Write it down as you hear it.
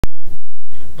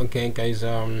Okay guys,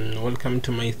 welcome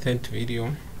to my third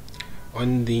video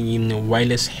on the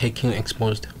wireless hacking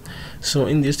exposed. So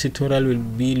in this tutorial we'll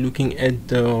be looking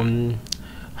at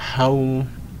how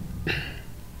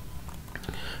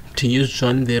to use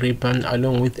John the Ripper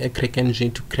along with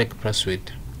Aircrack-ng to crack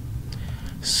password.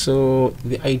 So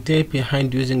the idea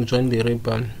behind using John the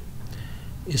Ripper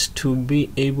is to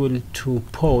be able to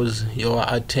pause your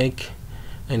attack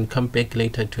and come back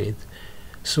later to it.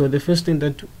 So the first thing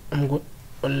that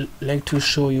I'd like to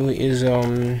show you is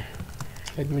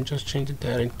let me just change the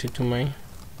directory to mine.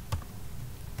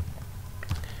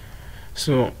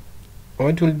 So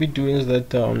what we'll be doing is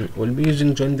that we'll be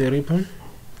using John the Ripper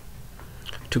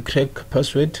to crack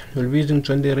password. We'll be using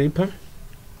John the Ripper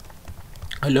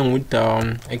along with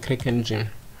Aircrack-ng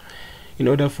in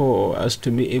order for us to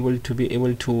be able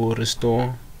to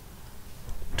restore,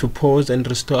 to pause and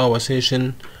restore our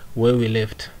session where we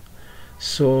left.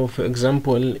 So for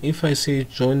example, if I say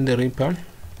John the Ripper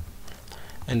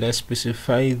and I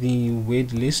specify the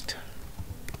word list,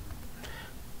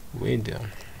 word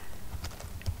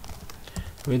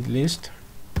list,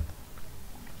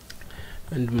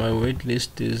 and my word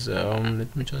list is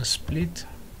let me just split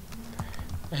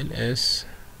ls,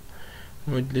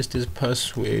 word list is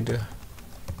password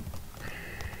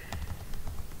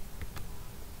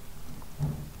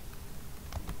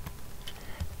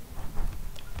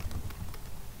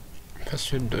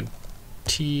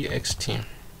password.txt,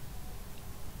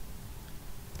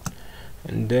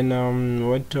 and then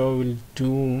what I will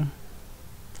do,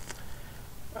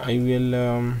 I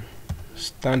will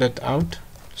stand it out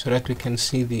so that we can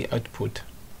see the output.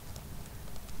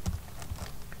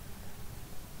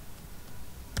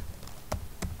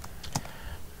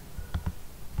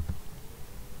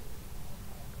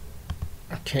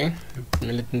 Okay,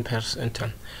 let me press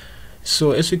enter.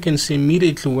 So as you can see,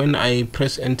 immediately when I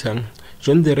press enter,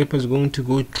 John the Ripper is going to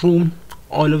go through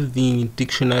all of the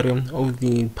dictionary of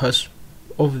the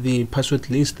password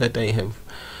list that I have.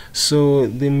 So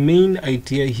the main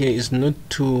idea here is not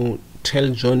to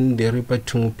tell John the Ripper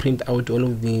to print out all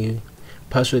of the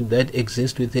password that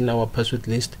exist within our password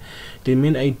list. The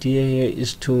main idea here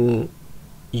is to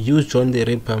use John the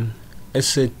Ripper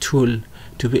as a tool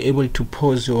to be able to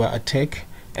pause your attack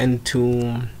and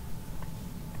to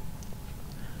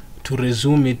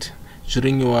resume it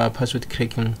during your password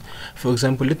cracking. For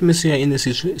example, let me say you're in a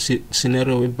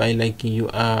scenario whereby like you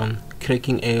are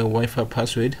cracking a Wi-Fi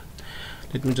password.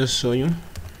 Let me just show you.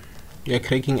 You are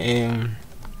cracking a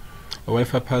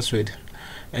Wi-Fi password,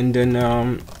 and then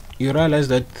you realize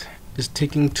that it's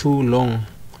taking too long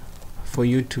for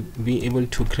you to be able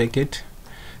to crack it.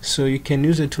 So you can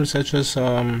use a tool such as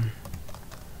John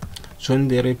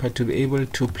the Ripper to be able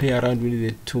to play around with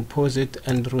it, to pause it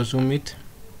and resume it.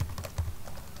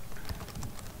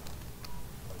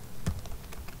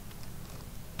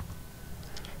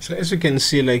 So as you can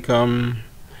see, like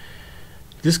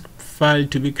this file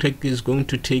to be cracked is going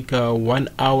to take 1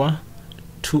 hour,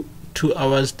 2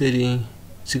 hours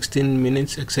 16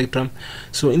 minutes, etc.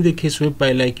 So in the case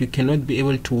whereby like you cannot be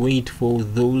able to wait for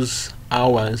those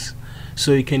hours,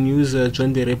 so you can use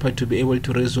John the Ripper to be able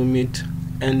to resume it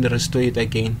and restore it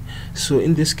again. So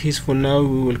in this case, for now,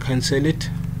 we will cancel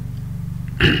it.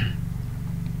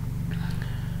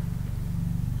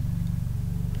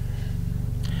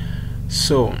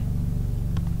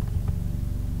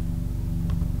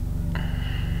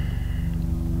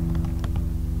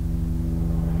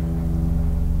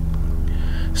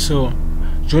 So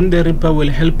John the Ripper will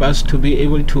help us to be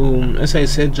able to, as I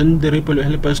said, John the Ripper will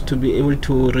help us to be able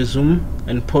to resume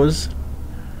and pause.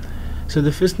 So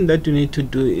the first thing that you need to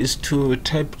do is to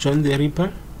type John the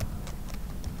Ripper,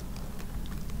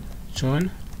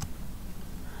 John,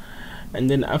 and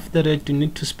then after that you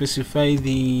need to specify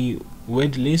the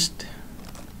word list,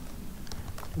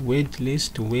 word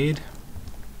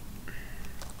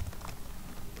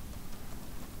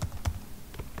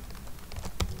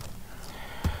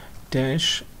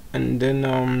dash, and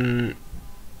then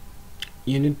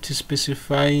you need to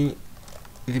specify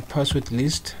the password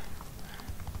list.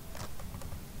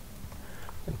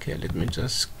 Okay, let me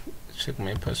just check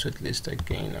my password list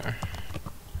again.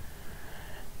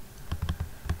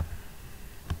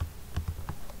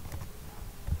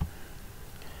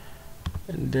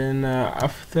 And then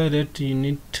after that you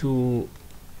need to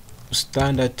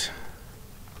standard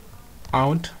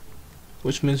out,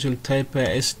 which means you'll type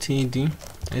std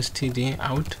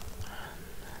out,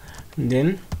 and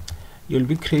then you'll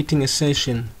be creating a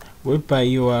session whereby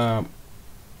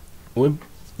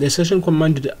the session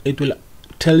command, it will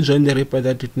tell John the Ripper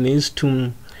that it needs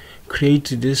to create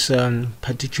this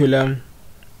particular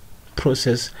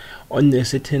process on a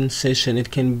certain session.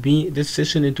 It can be this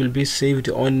session, it will be saved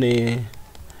on a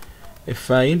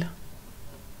file,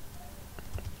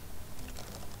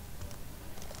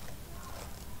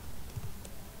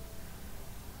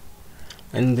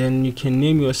 and then you can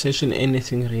name your session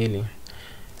anything really.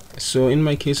 So in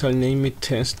my case, I'll name it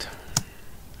test,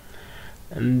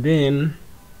 and then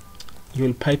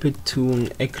you'll pipe it to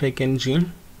Aircrack-ng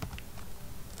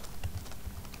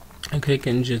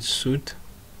suite.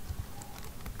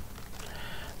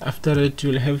 After it,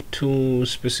 you'll have to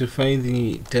specify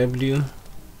the W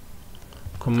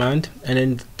command, and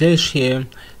then the dash here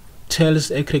tells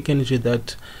Aircrack-ng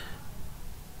that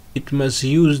it must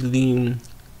use the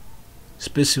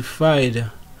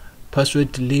specified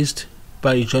password list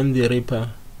by John the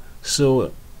Ripper.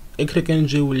 So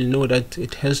Aircrack-ng will know that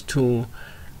it has to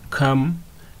come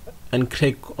and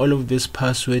crack all of this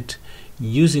password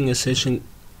using a session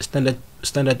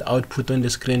standard output on the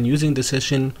screen, using the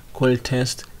session called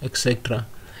test, etc.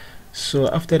 So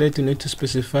after that, you need to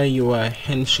specify your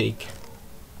handshake.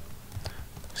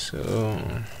 So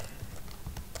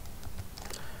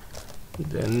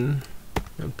then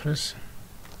you press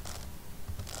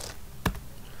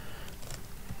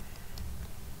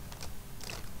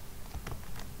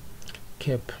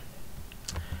cap.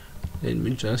 Let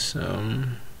me just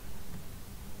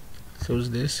close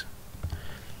this.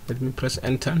 Let me press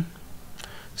enter.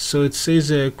 So it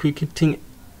says quitting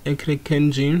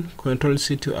Aircrack-ng, Control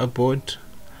C to abort.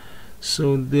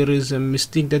 So there is a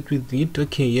mistake that we did.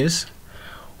 Okay, yes,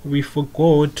 we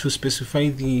forgot to specify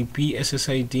the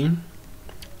BSSID,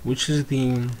 which is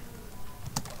the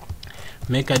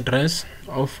MAC address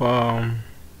of our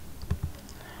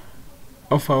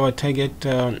target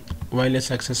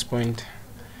wireless access point.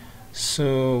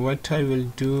 So what I will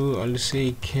do, I'll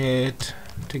say cat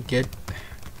to get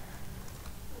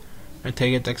a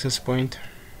target access point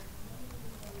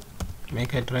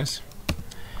MAC address,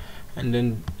 and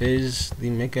then there's the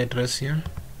MAC address here.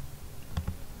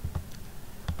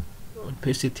 I'll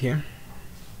paste it here,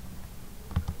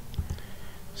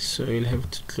 so you'll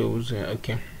have to close.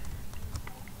 Okay,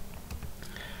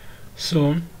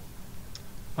 so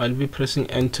I'll be pressing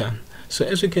enter. So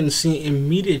as you can see,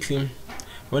 immediately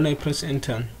when I press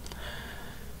enter,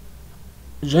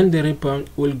 John the Ripper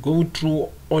will go through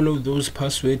all of those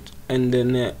passwords, and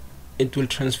then it will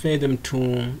transfer them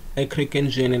to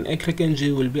Aircrack-ng, and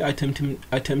Aircrack-ng will be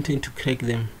attempting to crack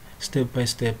them step by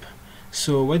step.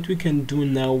 So what we can do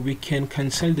now, we can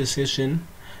cancel the session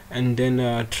and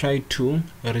then try to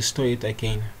restore it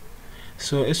again.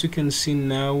 So as you can see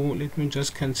now, let me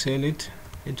just cancel it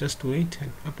and just wait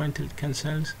up until it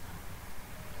cancels.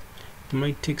 It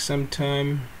might take some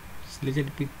time, it's a little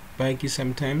bit buggy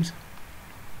sometimes.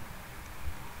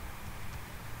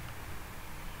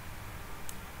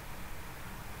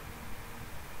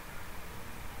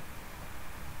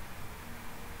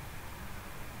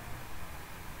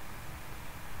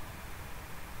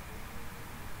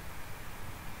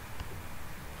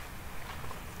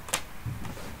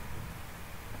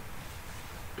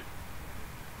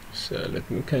 So let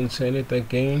me cancel it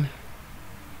again.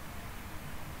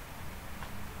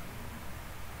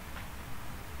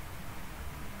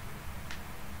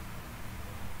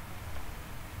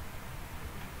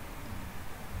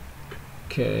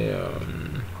 Okay,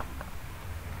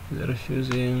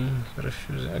 refusing.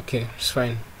 Okay, it's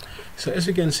fine. So as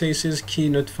you can see, it says key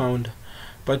not found.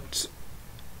 But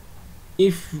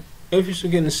if you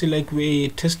can see, like we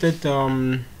tested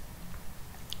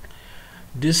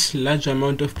this large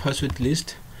amount of password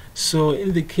list. So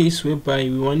in the case whereby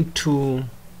we want to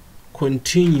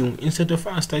continue, instead of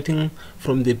us starting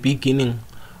from the beginning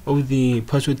of the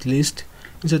password list,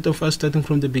 we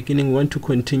want to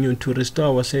continue to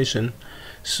restore our session.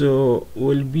 So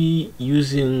we'll be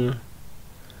using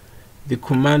the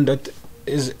command that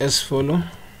is as follow.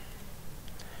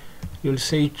 You'll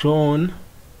say John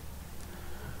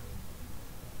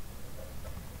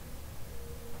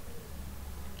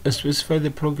specify the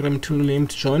program tool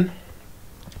named John,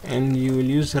 and you will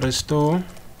use restore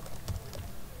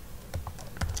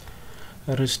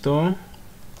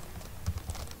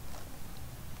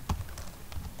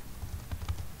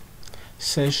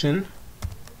session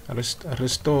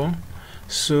restore.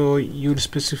 So you'll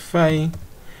specify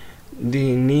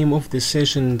the name of the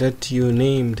session that you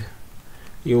named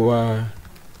your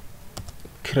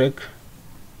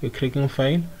cracking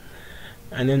file,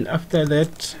 and then after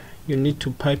that you need to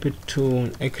pipe it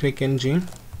to Aircrack-ng.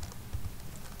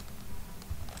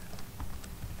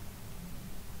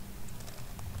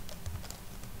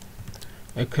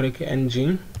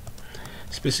 Aircrack-ng,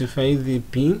 specify the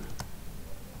P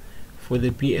for the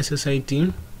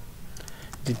BSSID,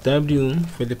 the W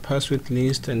for the password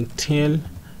list and tell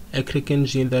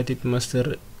Aircrack-ng that it must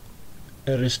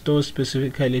restore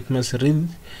specifically, it must read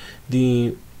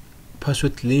the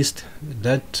password list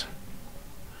that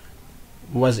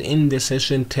was in the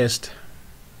session test,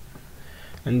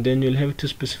 and then you'll have to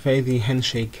specify the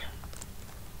handshake.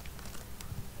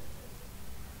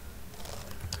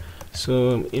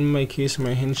 So in my case,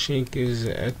 my handshake is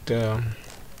at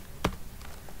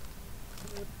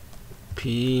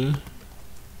P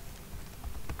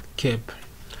cap.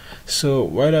 So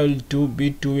what I'll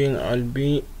be doing,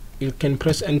 you can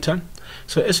press enter.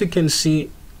 So as you can see,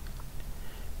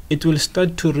 it will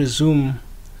start to resume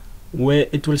where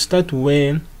the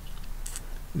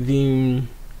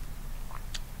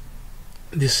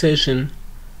session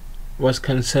was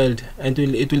cancelled, and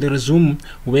it will resume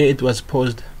where it was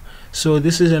paused. So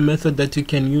this is a method that you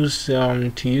can use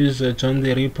to use John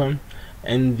the Ripper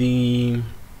and the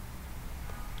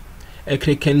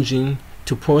Aircrack-ng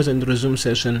to pause and resume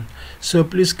session. So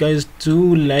please guys,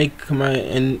 do like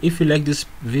and if you like this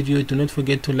video, do not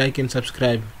forget to like and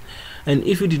subscribe. And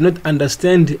if you did not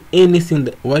understand anything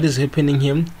what is happening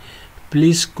here,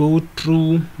 please go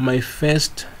through my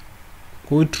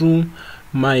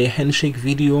handshake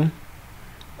video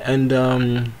and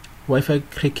Wi-Fi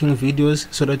cracking videos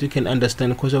so that you can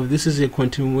understand, because of this is a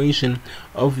continuation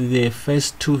of the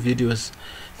first two videos.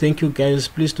 Thank you guys.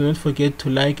 Please do not forget to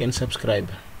like and subscribe.